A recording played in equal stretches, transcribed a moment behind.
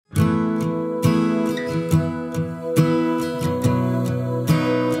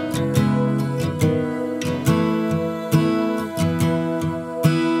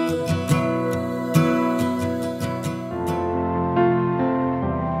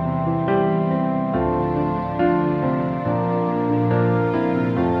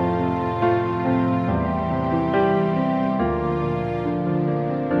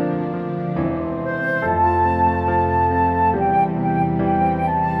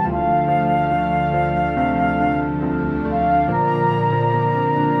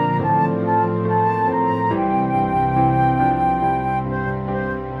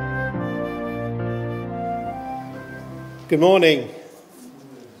Good morning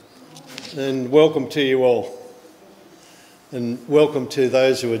and welcome to you all, and welcome to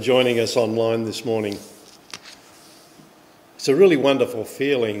those who are joining us online this morning. It's a really wonderful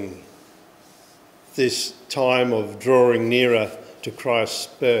feeling, this time of drawing nearer to Christ's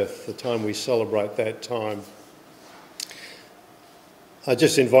birth, the time we celebrate that time. I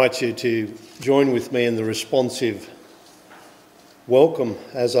just invite you to join with me in the responsive welcome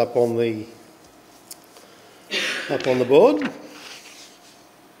as up on the board.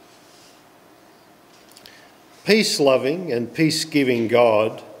 Peace-loving and peace-giving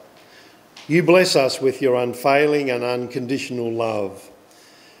God, you bless us with your unfailing and unconditional love.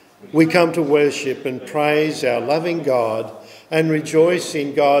 We come to worship and praise our loving God and rejoice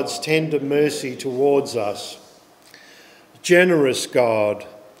in God's tender mercy towards us. Generous God,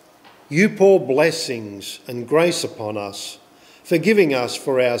 you pour blessings and grace upon us, forgiving us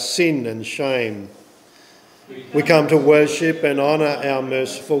for our sin and shame. We come to worship and honour our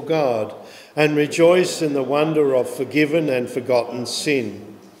merciful God and rejoice in the wonder of forgiven and forgotten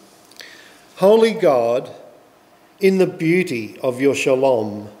sin. Holy God, in the beauty of your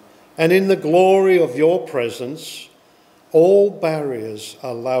shalom and in the glory of your presence, all barriers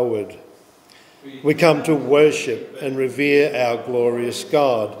are lowered. We come to worship and revere our glorious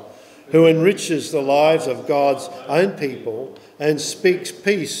God, who enriches the lives of God's own people and speaks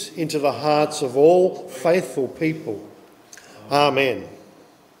peace into the hearts of all faithful people. Amen.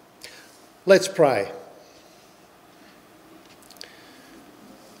 Let's pray.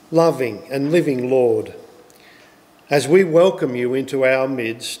 Loving and living Lord, as we welcome you into our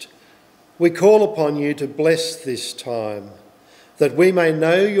midst, we call upon you to bless this time, that we may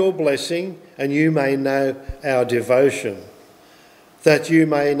know your blessing and you may know our devotion, that you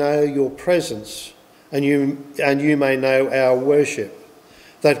may know your presence and you may know our worship,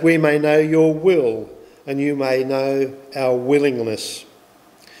 that we may know your will and you may know our willingness,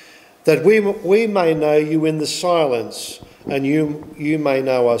 that we may know you in the silence and you may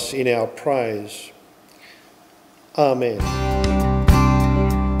know us in our praise. Amen.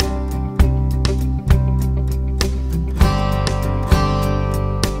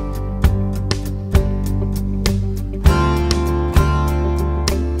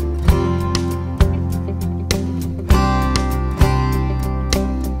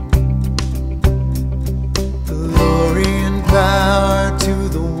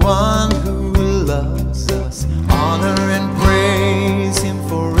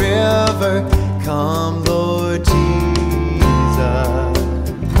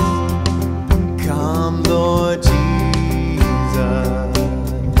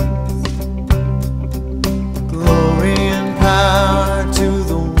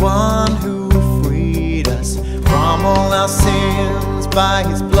 By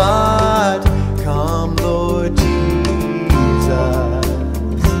his blood, come Lord Jesus,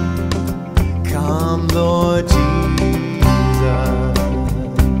 come Lord Jesus.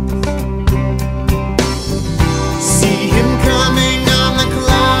 See him coming on the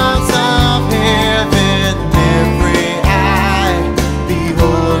clouds of heaven, every eye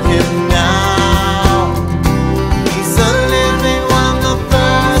behold him now. He's the living one, the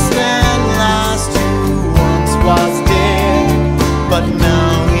first and last, who once was dead, but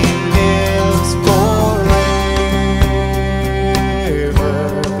now he lives forever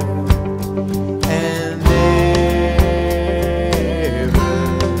and ever.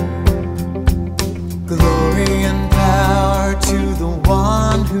 Glory and power to the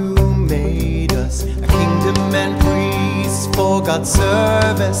one who made us a kingdom and priests for God's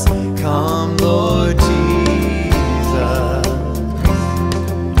service. Come Lord Jesus,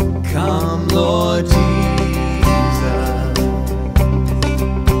 come Lord Jesus.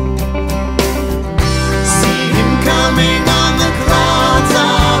 Coming on the clouds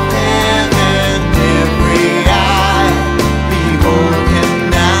of heaven, every eye behold him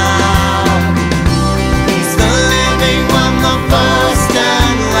now. He's the living one, the first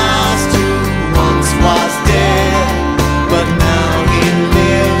and last, who once was dead, but now he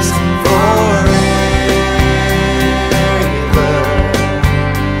lives forever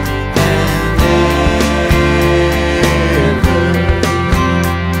and ever.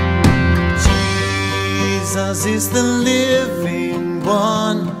 Jesus is the living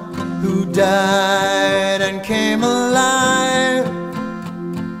one who died and came alive.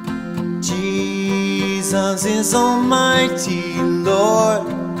 Jesus is Almighty Lord,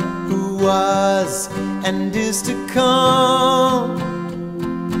 who was and is to come.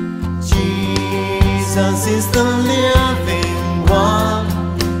 Jesus is the living one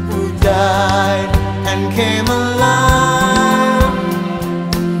who died and came alive.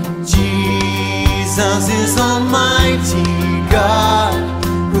 Jesus is Almighty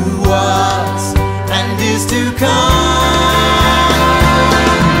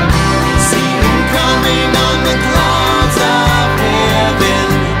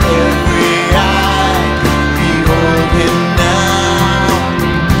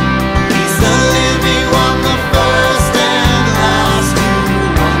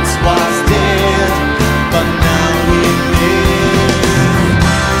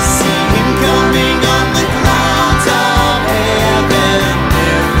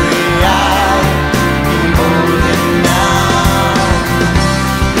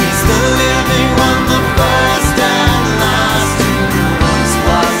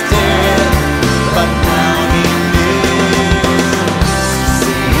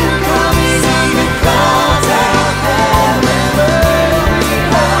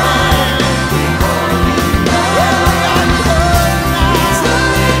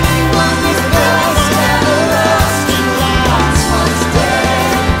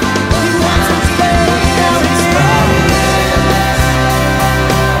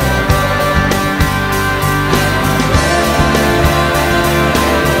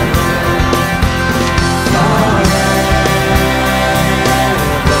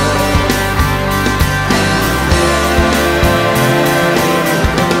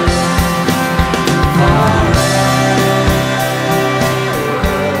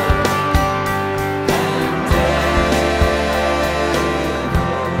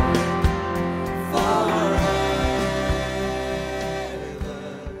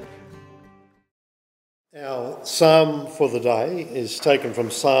Psalm for the day is taken from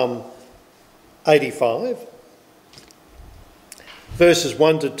Psalm 85, verses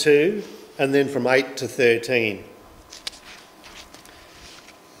 1 to 2, and then from 8 to 13.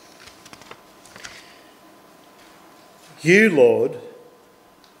 You, Lord,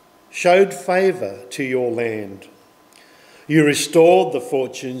 showed favour to your land. You restored the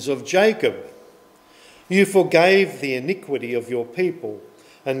fortunes of Jacob. You forgave the iniquity of your people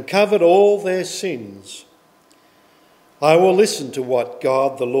and covered all their sins. I will listen to what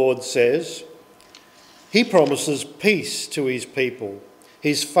God the Lord says. He promises peace to his people,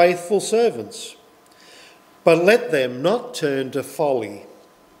 his faithful servants. But let them not turn to folly.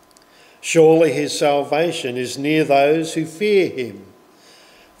 Surely his salvation is near those who fear him,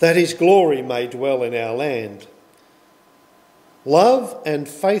 that his glory may dwell in our land. Love and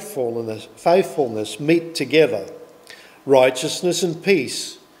faithfulness meet together. Righteousness and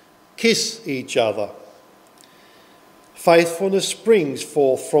peace kiss each other. Faithfulness springs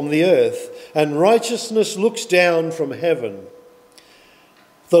forth from the earth, and righteousness looks down from heaven.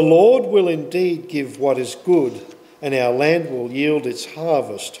 The Lord will indeed give what is good, and our land will yield its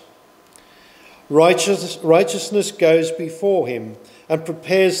harvest. Righteousness goes before him and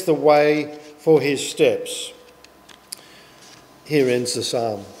prepares the way for his steps. Here ends the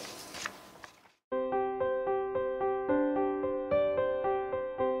psalm.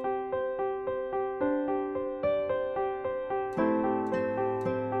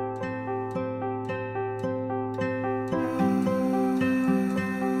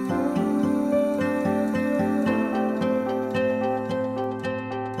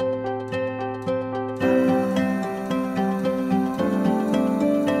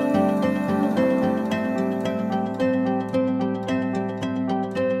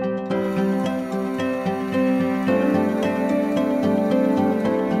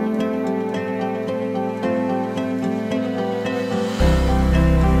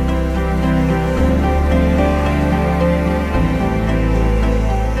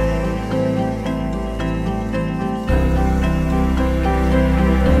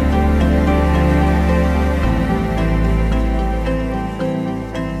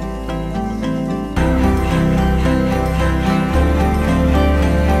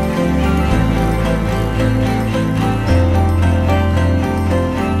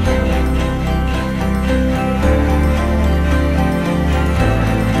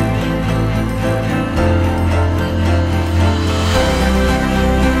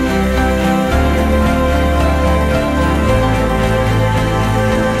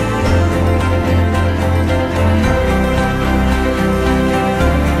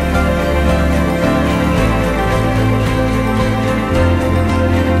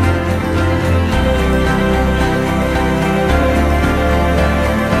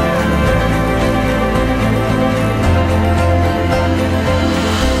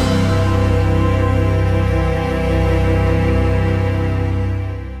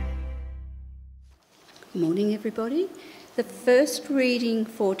 Everybody. The first reading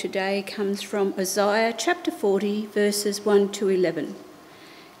for today comes from Isaiah chapter 40, verses 1 to 11.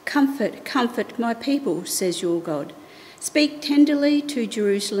 Comfort, comfort my people, says your God. Speak tenderly to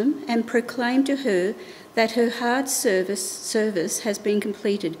Jerusalem and proclaim to her that her hard service has been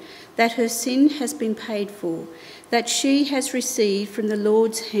completed, that her sin has been paid for, that she has received from the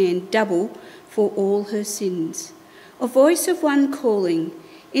Lord's hand double for all her sins. A voice of one calling,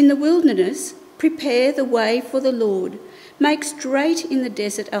 "In the wilderness, prepare the way for the Lord. Make straight in the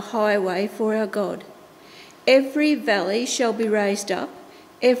desert a highway for our God. Every valley shall be raised up,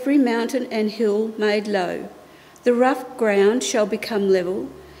 every mountain and hill made low. The rough ground shall become level,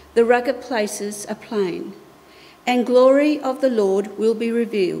 the rugged places a plain. And glory of the Lord will be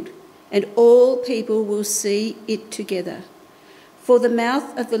revealed, and all people will see it together. For the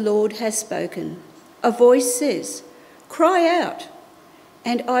mouth of the Lord has spoken. A voice says, 'Cry out.'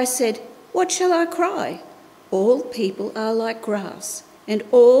 And I said, 'What shall I cry?' All people are like grass, and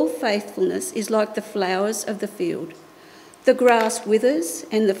all faithfulness is like the flowers of the field. The grass withers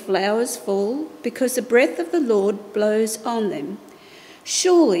and the flowers fall, because the breath of the Lord blows on them.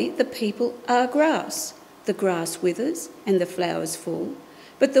 Surely the people are grass. The grass withers and the flowers fall,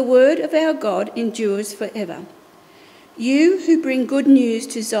 but the word of our God endures forever. You who bring good news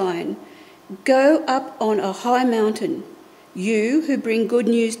to Zion, go up on a high mountain. You who bring good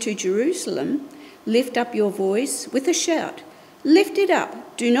news to Jerusalem, lift up your voice with a shout. Lift it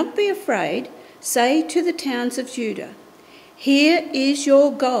up, do not be afraid. Say to the towns of Judah, 'Here is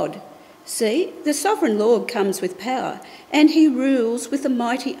your God.' See, the sovereign Lord comes with power, and he rules with a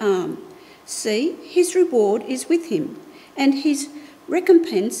mighty arm. See, his reward is with him, and his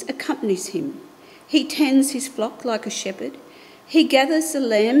recompense accompanies him. He tends his flock like a shepherd. He gathers the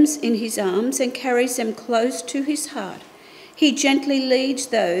lambs in his arms and carries them close to his heart. He gently leads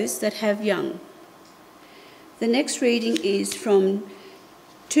those that have young." The next reading is from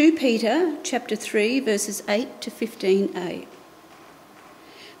 2 Peter chapter 3, verses 8 to 15a.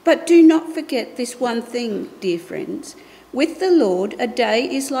 "But do not forget this one thing, dear friends. With the Lord, a day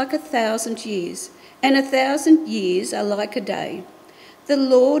is like 1,000 years, and 1,000 years are like a day. The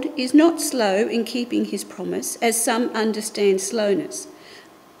Lord is not slow in keeping his promise, as some understand slowness.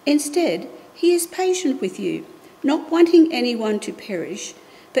 Instead, he is patient with you, not wanting anyone to perish,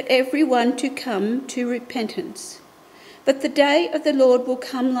 but everyone to come to repentance. But the day of the Lord will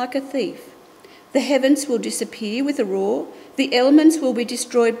come like a thief. The heavens will disappear with a roar, the elements will be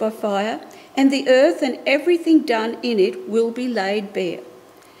destroyed by fire, and the earth and everything done in it will be laid bare.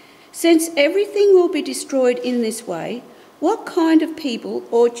 Since everything will be destroyed in this way, what kind of people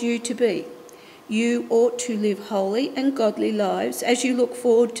ought you to be? You ought to live holy and godly lives as you look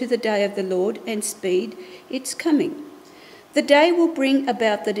forward to the day of the Lord and speed its coming. The day will bring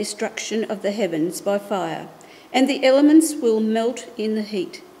about the destruction of the heavens by fire, and the elements will melt in the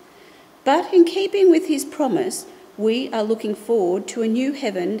heat. But in keeping with his promise, we are looking forward to a new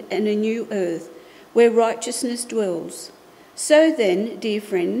heaven and a new earth, where righteousness dwells. So then, dear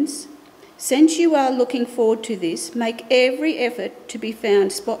friends, since you are looking forward to this, make every effort to be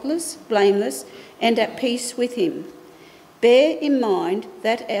found spotless, blameless, and at peace with him. Bear in mind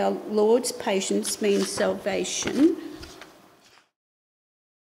that our Lord's patience means salvation."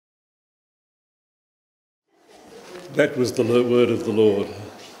 That was the word of the Lord.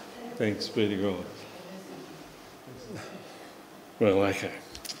 Thanks be to God. Well, okay.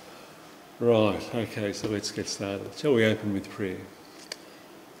 Right, okay, so let's get started. Shall we open with prayer?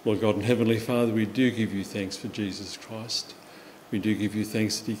 Lord God and Heavenly Father, we do give you thanks for Jesus Christ. We do give you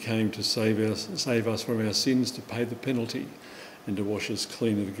thanks that he came to save us from our sins, to pay the penalty and to wash us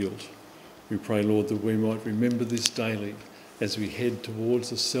clean of guilt. We pray, Lord, that we might remember this daily as we head towards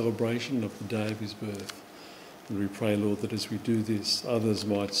the celebration of the day of his birth. And we pray, Lord, that as we do this, others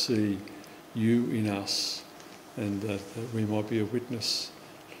might see you in us, and that we might be a witness,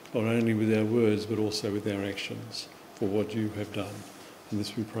 not only with our words, but also with our actions for what you have done. And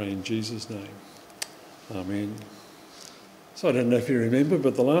this we pray in Jesus' name. Amen. So I don't know if you remember,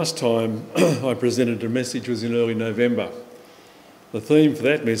 but the last time I presented a message was in early November. The theme for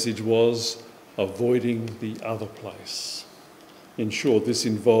that message was avoiding the other place. In short, this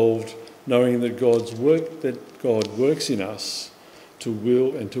involved knowing that God works in us to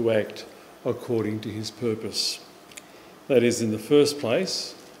will and to act according to his purpose. That is, in the first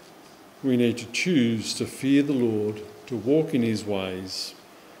place, we need to choose to fear the Lord, to walk in his ways,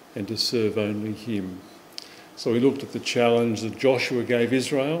 and to serve only him. So we looked at the challenge that Joshua gave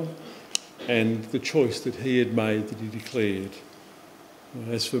Israel and the choice that he had made, that he declared,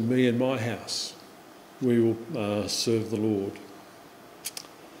 "As for me and my house, we will serve the Lord."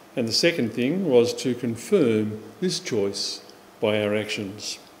 And the second thing was to confirm this choice by our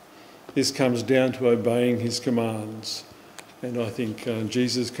actions. This comes down to obeying his commands. And I think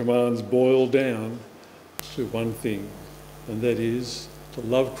Jesus' commands boil down to one thing: and that is to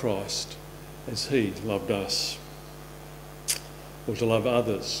love Christ as he loved us, or to love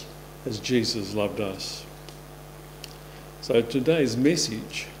others as Jesus loved us. So today's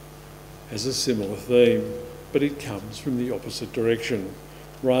message has a similar theme, but it comes from the opposite direction.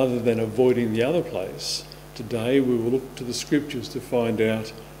 Rather than avoiding the other place, today we will look to the scriptures to find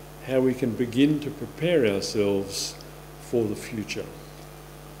out how we can begin to prepare ourselves for the future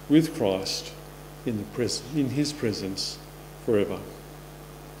with Christ in his presence forever.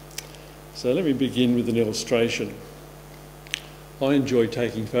 So let me begin with an illustration. I enjoy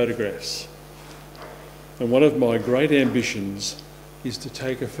taking photographs, and one of my great ambitions is to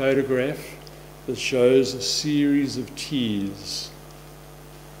take a photograph that shows a series of tiers,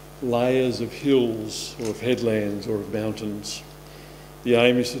 layers of hills or of headlands or of mountains. The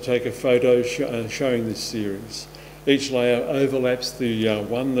aim is to take a photo showing this series. Each layer overlaps the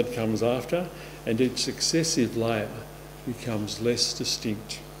one that comes after, and each successive layer becomes less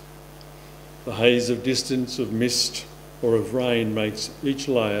distinct. The haze of distance, of mist or of rain makes each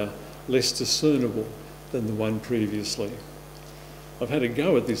layer less discernible than the one previously. I've had a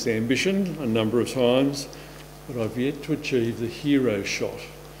go at this ambition a number of times, but I've yet to achieve the hero shot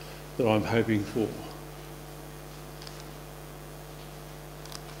that I'm hoping for.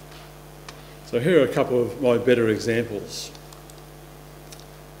 So here are a couple of my better examples.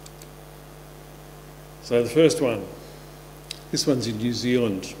 So the first one, this one's in New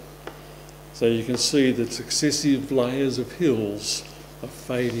Zealand. So you can see that successive layers of hills are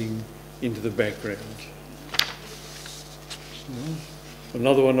fading into the background.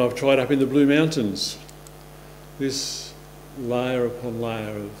 Another one I've tried up in the Blue Mountains. This layer upon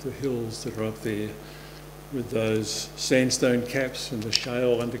layer of the hills that are up there with those sandstone caps and the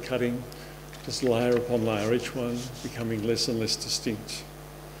shale undercutting, just layer upon layer, each one becoming less and less distinct.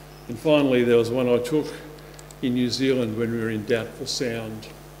 And finally, there was one I took in New Zealand when we were in Doubtful Sound.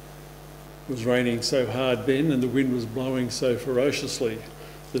 It was raining so hard then and the wind was blowing so ferociously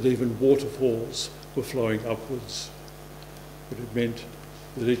that even waterfalls were flowing upwards. But it meant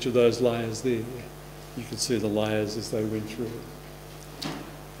that each of those layers there, you could see the layers as they went through.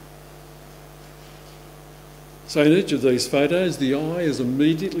 So in each of these photos, the eye is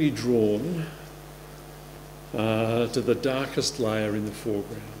immediately drawn to the darkest layer in the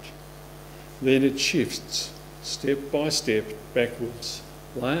foreground. Then it shifts step by step backwards,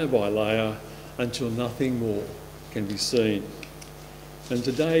 layer by layer, until nothing more can be seen. And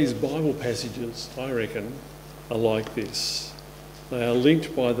today's Bible passages, I reckon, are like this. They are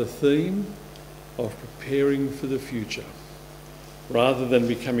linked by the theme of preparing for the future. Rather than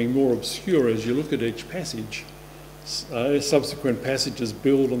becoming more obscure as you look at each passage, subsequent passages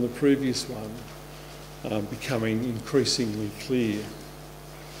build on the previous one, becoming increasingly clear.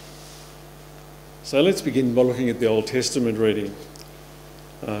 So let's begin by looking at the Old Testament reading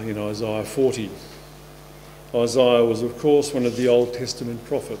in Isaiah 40. Isaiah was, of course, one of the Old Testament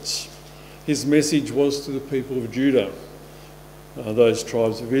prophets. His message was to the people of Judah, those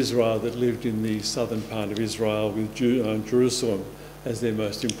tribes of Israel that lived in the southern part of Israel, with Jerusalem as their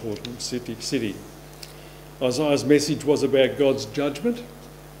most important city. Isaiah's message was about God's judgment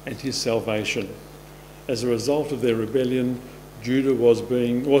and his salvation. As a result of their rebellion, Judah was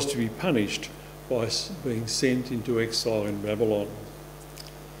to be punished by being sent into exile in Babylon.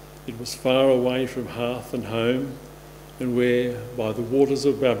 It was far away from hearth and home, and where, by the waters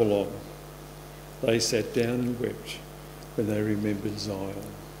of Babylon, they sat down and wept when they remembered Zion.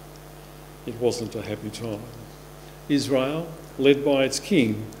 It wasn't a happy time. Israel, led by its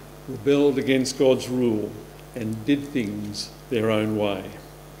king, rebelled against God's rule and did things their own way.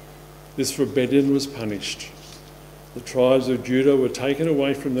 This rebellion was punished. The tribes of Judah were taken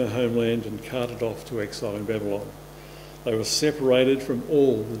away from their homeland and carted off to exile in Babylon. They were separated from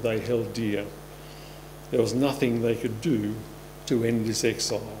all that they held dear. There was nothing they could do to end this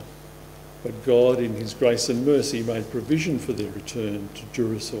exile. But God, in his grace and mercy, made provision for their return to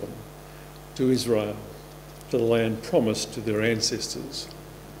Jerusalem, to Israel, to the land promised to their ancestors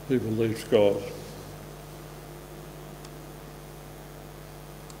who believed God.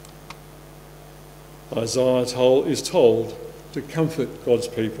 Isaiah is told to comfort God's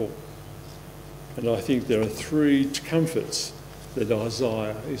people. And I think there are three comforts that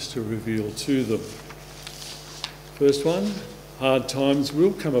Isaiah is to reveal to them. First one, hard times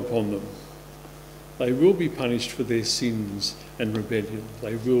will come upon them. They will be punished for their sins and rebellion.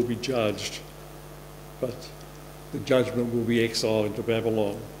 They will be judged. But the judgment will be exile into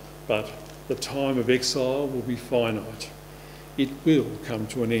Babylon. But the time of exile will be finite. It will come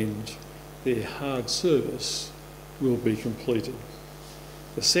to an end. Their hard service will be completed.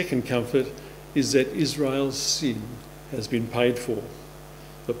 The second comfort is that Israel's sin has been paid for.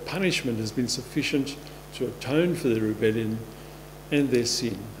 The punishment has been sufficient to atone for their rebellion and their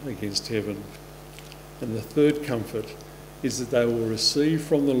sin against heaven. And the third comfort is that they will receive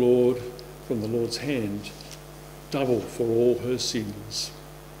from the Lord's hand, double for all her sins.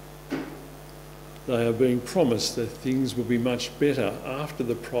 They are being promised that things will be much better after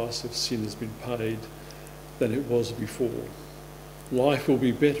the price of sin has been paid than it was before. Life will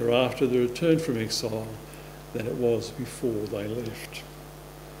be better after the return from exile than it was before they left.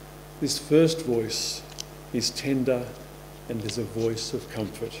 This first voice is tender and is a voice of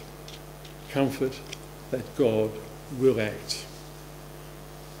comfort. Comfort that God will act.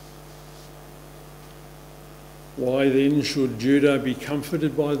 Why then should Judah be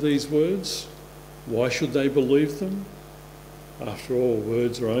comforted by these words? Why should they believe them? After all,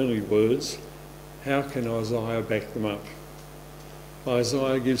 words are only words. How can Isaiah back them up?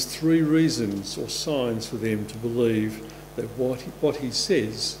 Isaiah gives 3 reasons or signs for them to believe that what he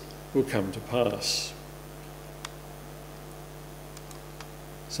says will come to pass.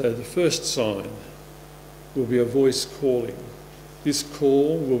 So the first sign will be a voice calling. This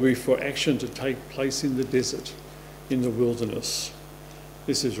call will be for action to take place in the desert, in the wilderness.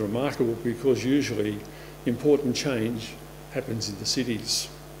 This is remarkable because usually important change happens in the cities,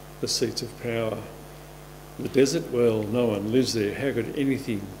 the seats of power. The desert, well, no one lives there. How could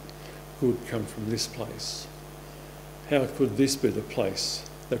anything good come from this place? How could this be the place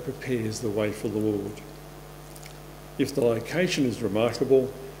that prepares the way for the Lord? If the location is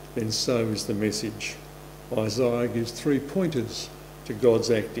remarkable, then so is the message. Isaiah gives 3 pointers to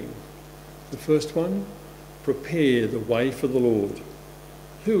God's acting. The first one, prepare the way for the Lord.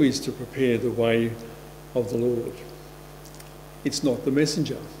 Who is to prepare the way of the Lord? It's not the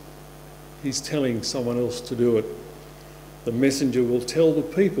messenger. He's telling someone else to do it. The messenger will tell the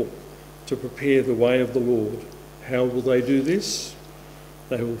people to prepare the way of the Lord. How will they do this?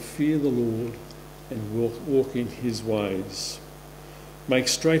 They will fear the Lord and walk in his ways. Make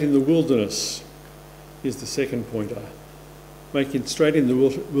straight in the wilderness is the second pointer. Making straight in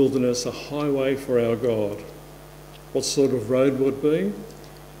the wilderness a highway for our God. What sort of road will it be?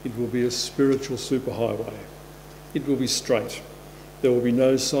 It will be a spiritual superhighway. It will be straight. There will be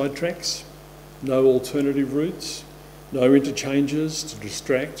no side tracks, no alternative routes, no interchanges to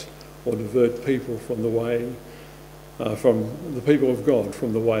distract or divert people from the way, from the people of God,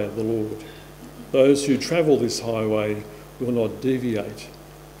 from the way of the Lord. Those who travel this highway will not deviate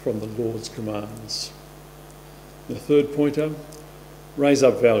from the Lord's commands. The third pointer, raise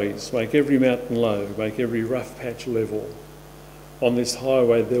up valleys, make every mountain low, make every rough patch level. On this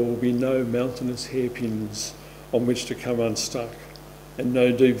highway there will be no mountainous hairpins on which to come unstuck, and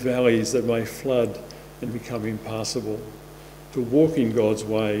no deep valleys that may flood and become impassable. To walk in God's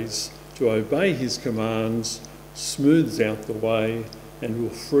ways, to obey his commands, smooths out the way and will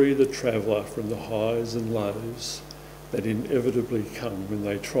free the traveller from the highs and lows that inevitably come when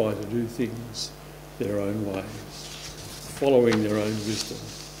they try to do things their own ways, following their own wisdom.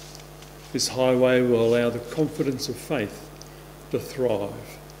 This highway will allow the confidence of faith to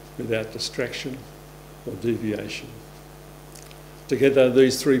thrive without distraction or deviation. Together,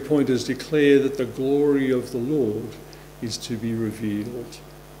 these 3 pointers declare that the glory of the Lord is to be revealed.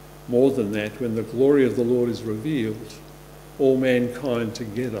 More than that, when the glory of the Lord is revealed, all mankind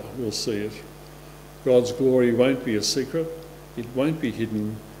together will see it. God's glory won't be a secret, it won't be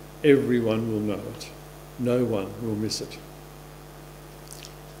hidden, everyone will know it. No one will miss it.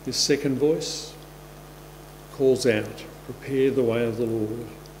 This second voice calls out, prepare the way of the Lord,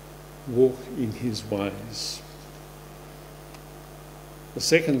 walk in his ways. The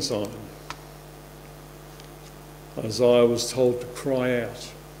second sign, Isaiah was told to cry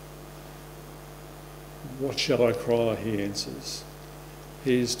out. What shall I cry, he answers.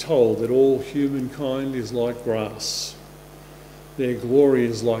 He is told that all humankind is like grass. Their glory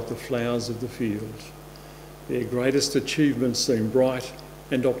is like the flowers of the field. Their greatest achievements seem bright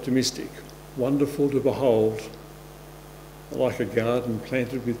and optimistic, wonderful to behold, like a garden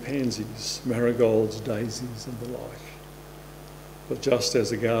planted with pansies, marigolds, daisies and the like. But just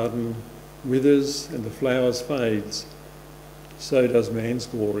as a garden withers and the flowers fades, so does man's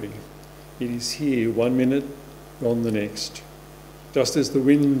glory. It is here 1 minute, gone the next. Just as the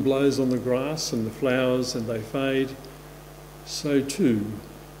wind blows on the grass and the flowers and they fade, so too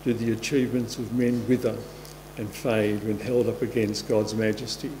do the achievements of men wither and fade when held up against God's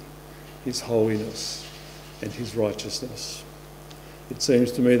majesty, his holiness and his righteousness. It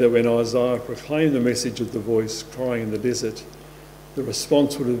seems to me that when Isaiah proclaimed the message of the voice crying in the desert, the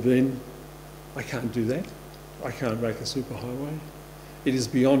response would have been, I can't do that. I can't make a superhighway. It is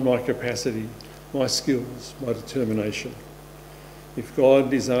beyond my capacity. my skills, my determination. If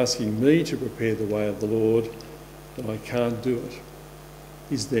God is asking me to prepare the way of the Lord and I can't do it,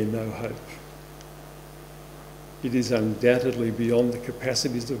 is there no hope? It is undoubtedly beyond the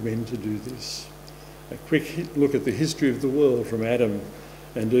capacities of men to do this. A quick look at the history of the world from Adam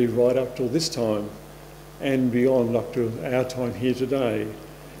and Eve right up till this time and beyond up to our time here today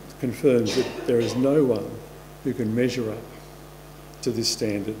confirms that there is no one who can measure up to this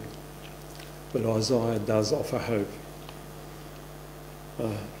standard. But Isaiah does offer hope.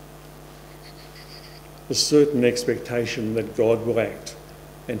 A certain expectation that God will act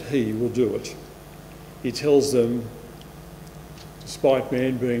and he will do it. He tells them, despite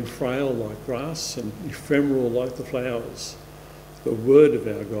man being frail like grass and ephemeral like the flowers, the word of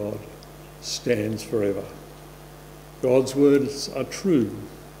our God stands forever. God's words are true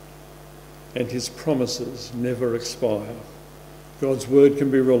and his promises never expire. God's word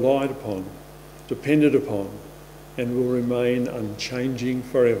can be relied upon, depended upon, and will remain unchanging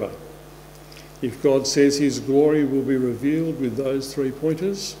forever. If God says his glory will be revealed with those 3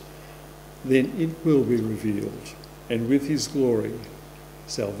 pointers, then it will be revealed, and with his glory,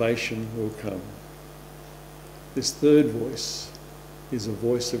 salvation will come. This third voice is a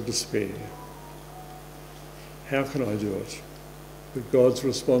voice of despair. How can I do it? But God's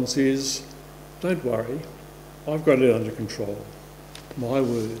response is, don't worry, I've got it under control. My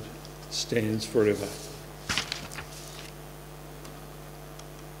word stands forever.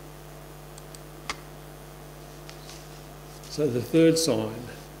 So the third sign,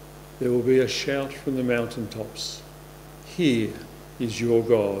 there will be a shout from the mountaintops. Here is your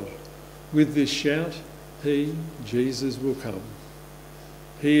God. With this shout, he, Jesus, will come.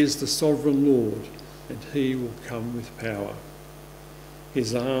 He is the sovereign Lord, and he will come with power.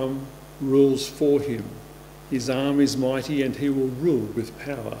 His arm rules for him. His arm is mighty, and he will rule with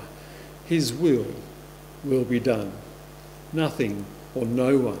power. His will be done. Nothing or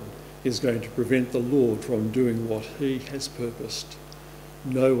no one is going to prevent the Lord from doing what he has purposed.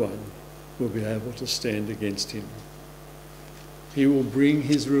 No one will be able to stand against him. He will bring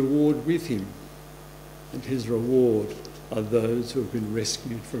his reward with him, and his reward are those who have been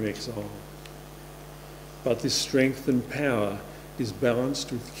rescued from exile. But this strength and power is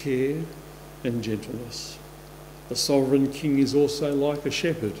balanced with care and gentleness. The sovereign king is also like a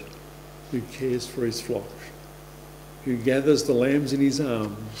shepherd who cares for his flock, who gathers the lambs in his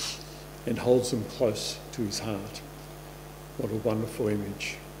arms and holds them close to his heart. What a wonderful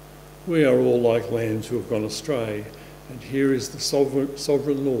image. We are all like lambs who have gone astray, and here is the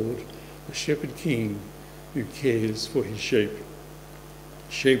sovereign Lord, the shepherd king, who cares for his sheep.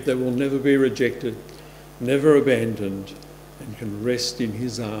 Sheep that will never be rejected, never abandoned, and can rest in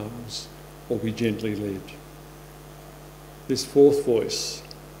his arms or be gently led. This fourth voice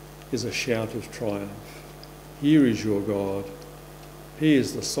is a shout of triumph. Here is your God. He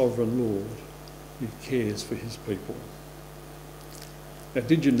is the sovereign Lord who cares for his people. Now,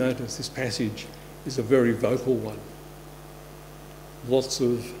 did you notice this passage is a very vocal one? Lots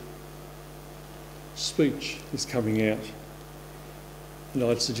of speech is coming out. And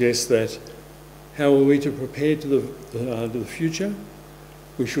I'd suggest that how are we to prepare to the future?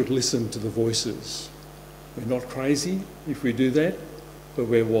 We should listen to the voices. We're not crazy if we do that, but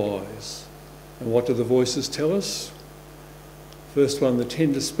we're wise. And what do the voices tell us? First one, the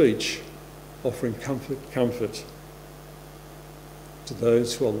tender speech, offering comfort to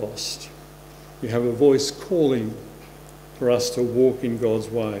those who are lost. We have a voice calling for us to walk in God's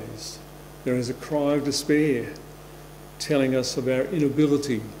ways. There is a cry of despair telling us of our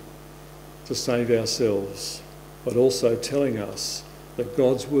inability to save ourselves, but also telling us that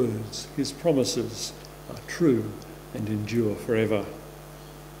God's words, his promises, are true and endure forever.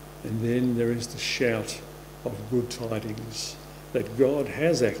 And then there is the shout of good tidings that God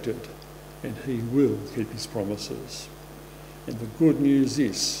has acted and he will keep his promises. And the good news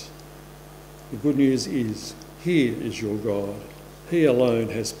is, here is your God. He alone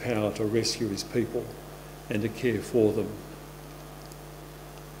has power to rescue his people and to care for them.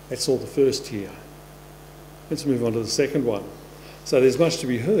 That's all the first tier. Let's move on to the second one. So there's much to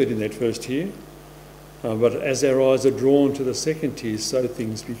be heard in that first tier, but as our eyes are drawn to the second tier, so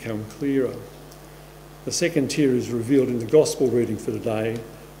things become clearer. The second tier is revealed in the Gospel reading for today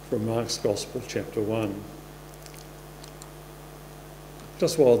from Mark's Gospel, chapter 1.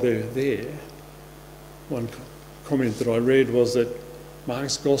 Just while they're there, one comment that I read was that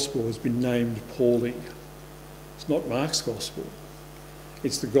Mark's Gospel has been named Pauline. It's not Mark's Gospel.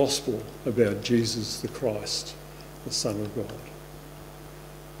 It's the Gospel about Jesus the Christ, the Son of God,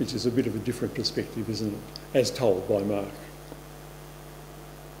 which is a bit of a different perspective, isn't it, as told by Mark.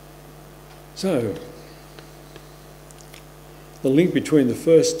 So, the link between the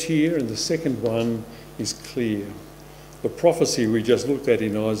first tier and the second one is clear. The prophecy we just looked at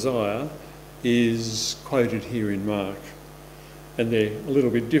in Isaiah is quoted here in Mark, and they're a little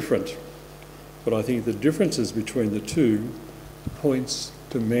bit different. But I think the differences between the two points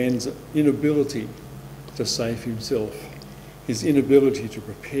to man's inability to save himself, his inability to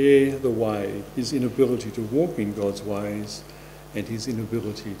prepare the way, his inability to walk in God's ways, and his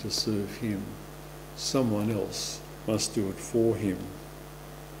inability to serve him. Someone else must do it for him.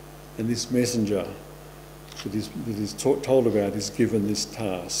 And this messenger that is told about is given this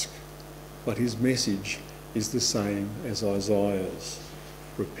task. But his message is the same as Isaiah's.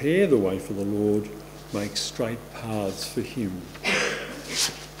 Prepare the way for the Lord, make straight paths for him.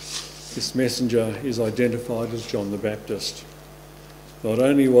 This messenger is identified as John the Baptist. Not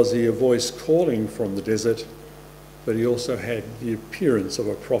only was he a voice calling from the desert, but he also had the appearance of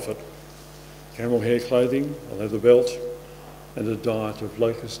a prophet. Camel hair clothing, a leather belt, and a diet of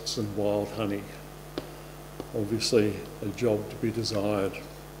locusts and wild honey. Obviously a job to be desired.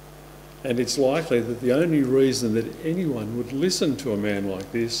 And it's likely that the only reason that anyone would listen to a man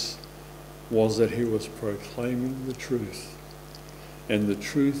like this was that he was proclaiming the truth. And the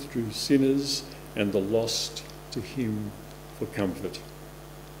truth drew sinners and the lost to him for comfort.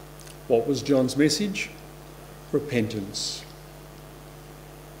 What was John's message? Repentance.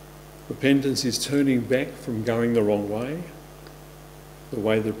 Repentance is turning back from going the wrong way, the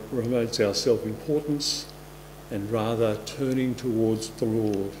way that promotes our self-importance, and rather turning towards the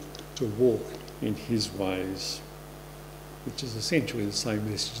Lord to walk in his ways, which is essentially the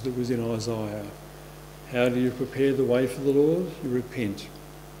same message that was in Isaiah. How do you prepare the way for the Lord? You repent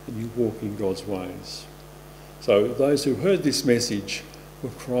and you walk in God's ways. So those who heard this message were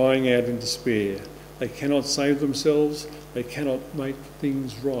crying out in despair. They cannot save themselves. They cannot make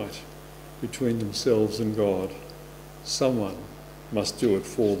things right between themselves and God. Someone must do it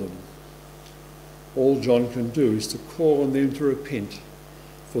for them. All John can do is to call on them to repent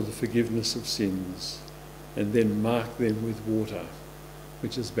for the forgiveness of sins and then mark them with water,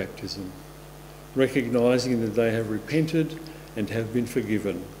 which is baptism, recognising that they have repented and have been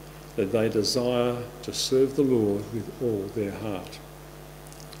forgiven, that they desire to serve the Lord with all their heart.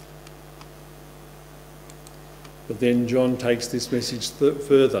 But then John takes this message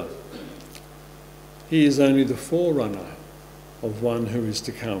further. He is only the forerunner of one who is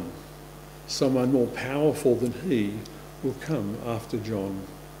to come. Someone more powerful than he will come after John.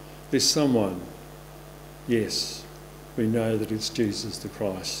 This someone, yes, we know that it's Jesus the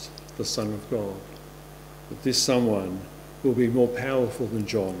Christ, the Son of God. But this someone will be more powerful than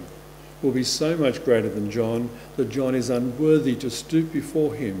John, will be so much greater than John that John is unworthy to stoop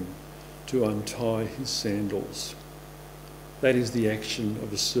before him to untie his sandals. That is the action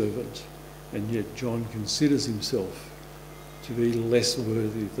of a servant, and yet John considers himself to be less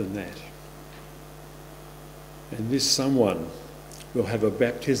worthy than that. And this someone will have a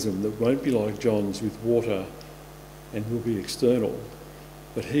baptism that won't be like John's with water and will be external,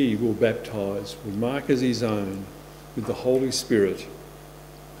 but he will baptise, will mark as his own with the Holy Spirit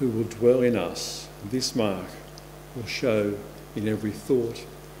who will dwell in us. And this mark will show in every thought,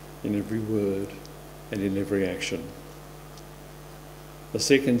 in every word, and in every action. The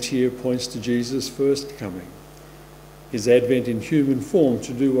second tier points to Jesus' first coming, his advent in human form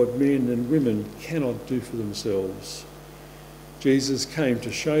to do what men and women cannot do for themselves. Jesus came to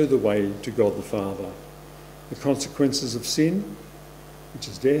show the way to God the Father. The consequences of sin, which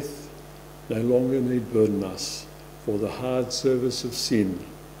is death, no longer need burden us, for the hard service of sin.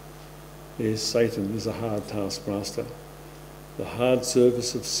 Yes, Satan is a hard taskmaster. The hard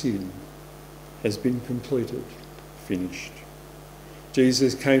service of sin has been completed, finished.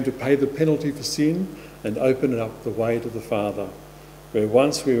 Jesus came to pay the penalty for sin and open up the way to the Father. Where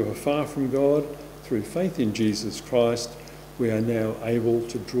once we were far from God, through faith in Jesus Christ, we are now able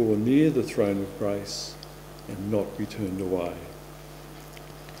to draw near the throne of grace and not be turned away.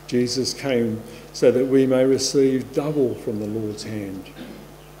 Jesus came so that we may receive double from the Lord's hand.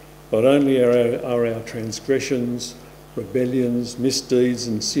 Not only are our transgressions, rebellions, misdeeds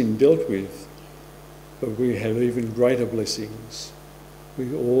and sin dealt with, but we have even greater blessings.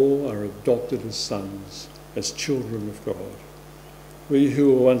 We all are adopted as sons, as children of God. We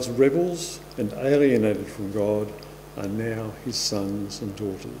who were once rebels and alienated from God are now his sons and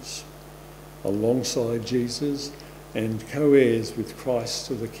daughters, alongside Jesus and co-heirs with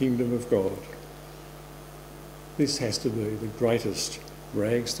Christ of the kingdom of God. This has to be the greatest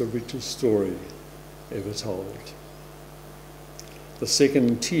rags to riches story ever told. The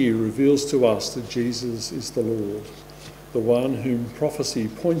second tier reveals to us that Jesus is the Lord, the one whom prophecy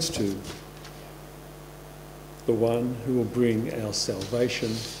points to the one who will bring our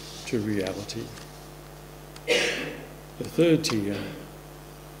salvation to reality. The third tier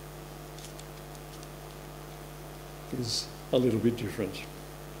is a little bit different.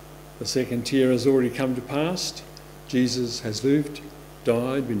 The second tier has already come to pass. Jesus has lived,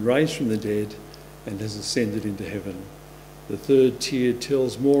 died, been raised from the dead, and has ascended into heaven. The third tier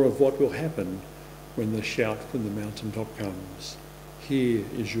tells more of what will happen when the shout from the mountaintop comes. Here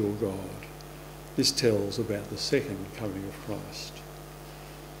is your God. This tells about the second coming of Christ.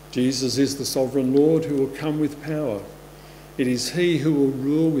 Jesus is the sovereign Lord who will come with power. It is he who will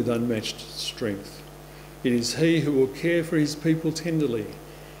rule with unmatched strength. It is he who will care for his people tenderly,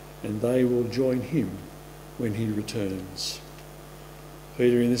 and they will join him when he returns.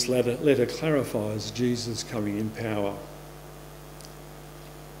 Peter in this letter clarifies Jesus coming in power.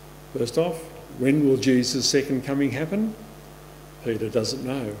 First off, when will Jesus' second coming happen? Peter doesn't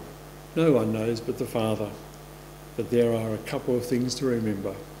know. No one knows but the Father. But there are a couple of things to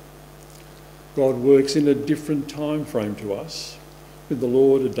remember. God works in a different time frame to us. With the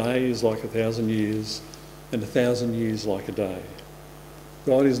Lord, a day is like 1,000 years, and 1,000 years like a day.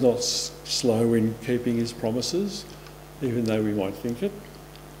 God is not slow in keeping his promises, even though we might think it.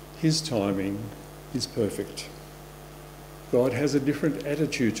 His timing is perfect. God has a different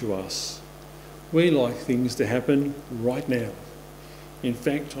attitude to us. We like things to happen right now. In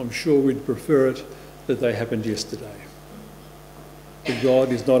fact, I'm sure we'd prefer it that they happened yesterday. But God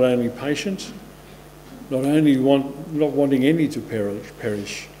is not only patient, not wanting any to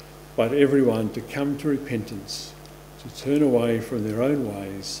perish, but everyone to come to repentance, to turn away from their own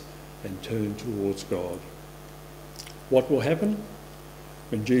ways and turn towards God. What will happen?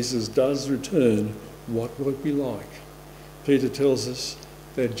 When Jesus does return, what will it be like? Peter tells us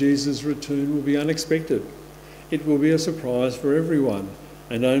that Jesus' return will be unexpected. It will be a surprise for everyone,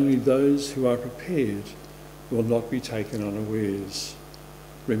 and only those who are prepared will not be taken unawares.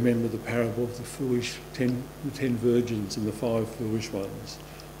 Remember the parable of the 10 virgins and the 5 foolish ones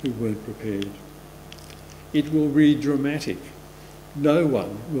who weren't prepared. It will be dramatic. No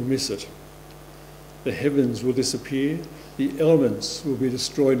one will miss it. The heavens will disappear. The elements will be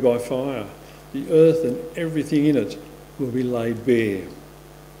destroyed by fire. The earth and everything in it will be laid bare.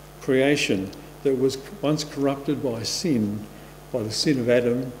 Creation that was once corrupted by sin, by the sin of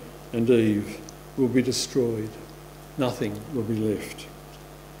Adam and Eve, will be destroyed. Nothing will be left.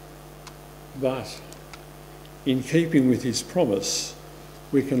 But in keeping with his promise,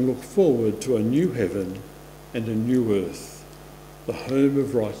 we can look forward to a new heaven and a new earth, the home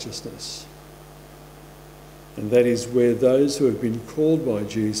of righteousness. And that is where those who have been called by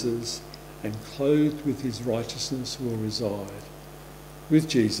Jesus and clothed with his righteousness will reside, with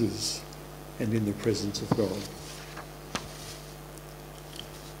Jesus and in the presence of God.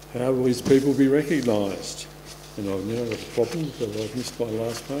 How will his people be recognised? And I've now got a problem because I've missed my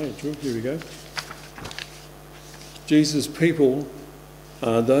last page. Oh, here we go. Jesus' people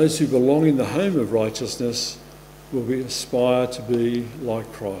are those who belong in the home of righteousness, will aspire to be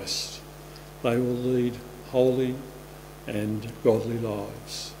like Christ. They will lead holy and godly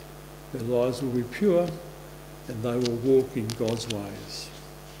lives. Their lives will be pure and they will walk in God's ways.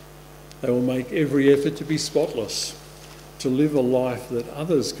 They will make every effort to be spotless, to live a life that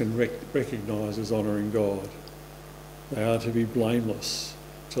others can recognise as honouring God. They are to be blameless,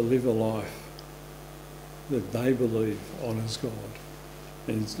 to live a life that they believe honours God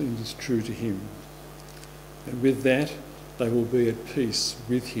and is true to him. And with that, they will be at peace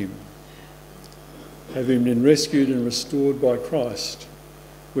with him. Having been rescued and restored by Christ,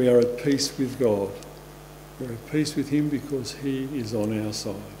 we are at peace with God. We're at peace with him because he is on our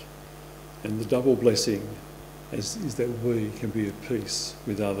side. And the double blessing is that we can be at peace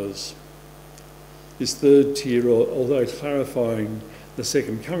with others. This third tier, although clarifying the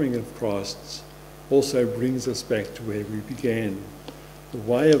second coming of Christ, also brings us back to where we began. The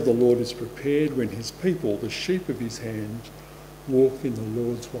way of the Lord is prepared when his people, the sheep of his hand, walk in the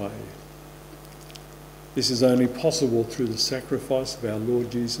Lord's way. This is only possible through the sacrifice of our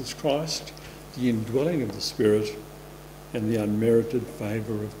Lord Jesus Christ, the indwelling of the Spirit, and the unmerited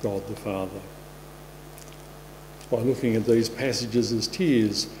favour of God the Father. By looking at these passages as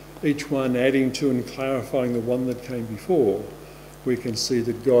tiers, each one adding to and clarifying the one that came before, we can see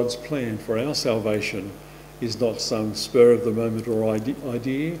that God's plan for our salvation is not some spur-of-the-moment or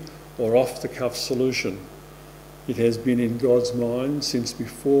idea or off-the-cuff solution. It has been in God's mind since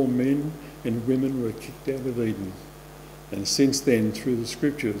before men and women were kicked out of Eden. And since then, through the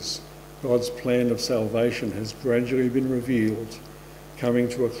Scriptures, God's plan of salvation has gradually been revealed, coming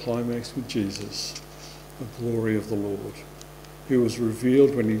to a climax with Jesus, the glory of the Lord, who was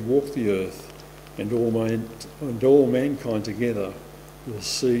revealed when he walked the earth and all mankind together will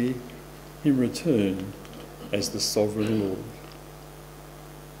see him return as the sovereign Lord.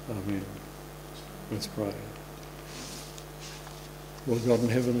 Amen. Let's pray. Lord God and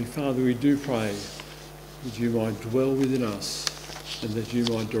Heavenly Father, we do pray that you might dwell within us and that you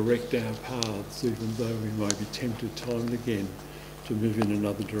might direct our paths, even though we may be tempted time and again to move in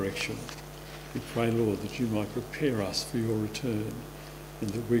another direction. We pray, Lord, that you might prepare us for your return and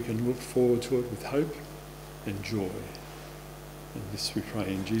that we can look forward to it with hope and joy. And this we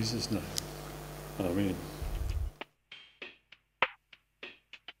pray in Jesus' name. Amen.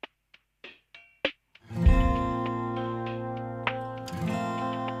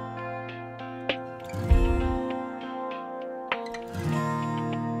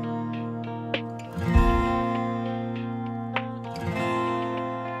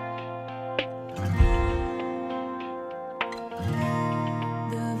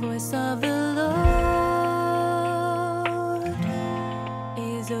 Of the Lord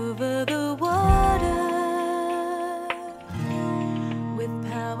is over the water, with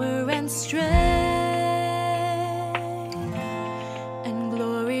power and strength and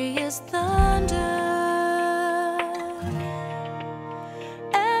glorious thunder,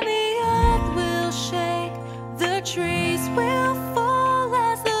 and the earth will shake, the trees will fall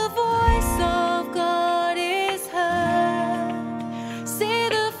as the voice of God is heard. See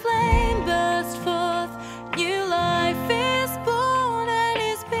the burst forth, new life is born, and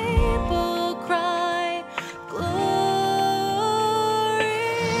his people cry, glory.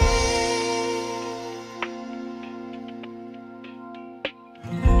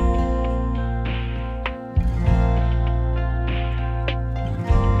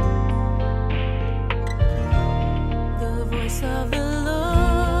 The voice of the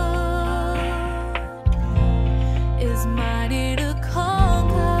Lord is mighty to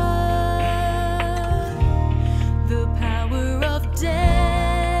conquer.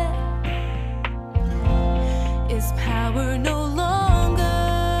 Power no longer,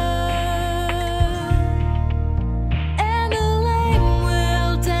 and the lame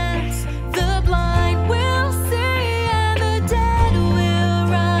will dance, the blind will see, and the dead will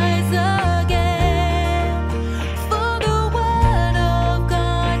rise again. For the word of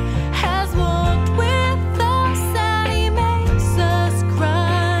God has walked with us, and he makes us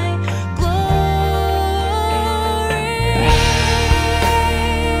cry, glory.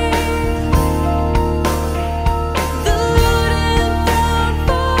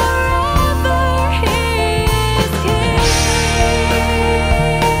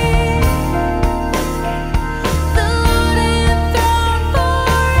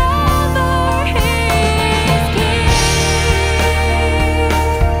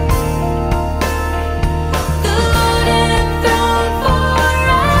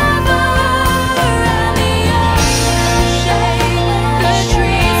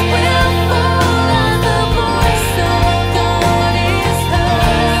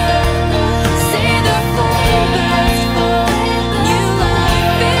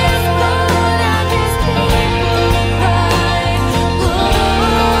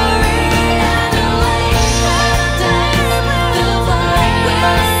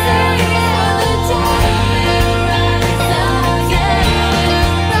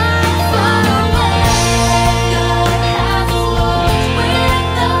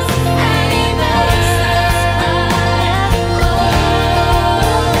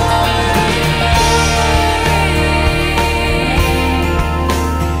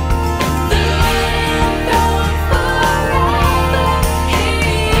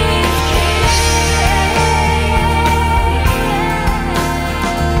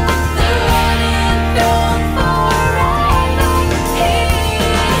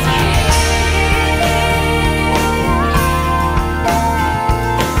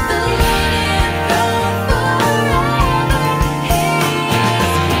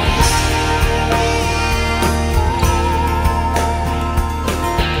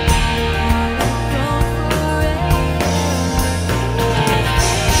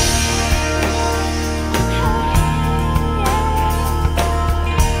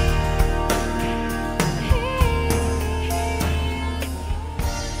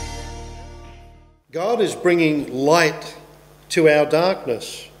 God is bringing light to our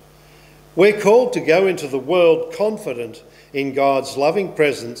darkness. We're called to go into the world confident in God's loving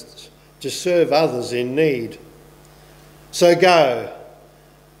presence to serve others in need. So go,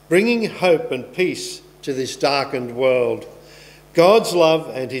 bringing hope and peace to this darkened world. God's love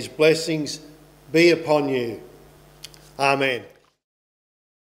and his blessings be upon you. Amen.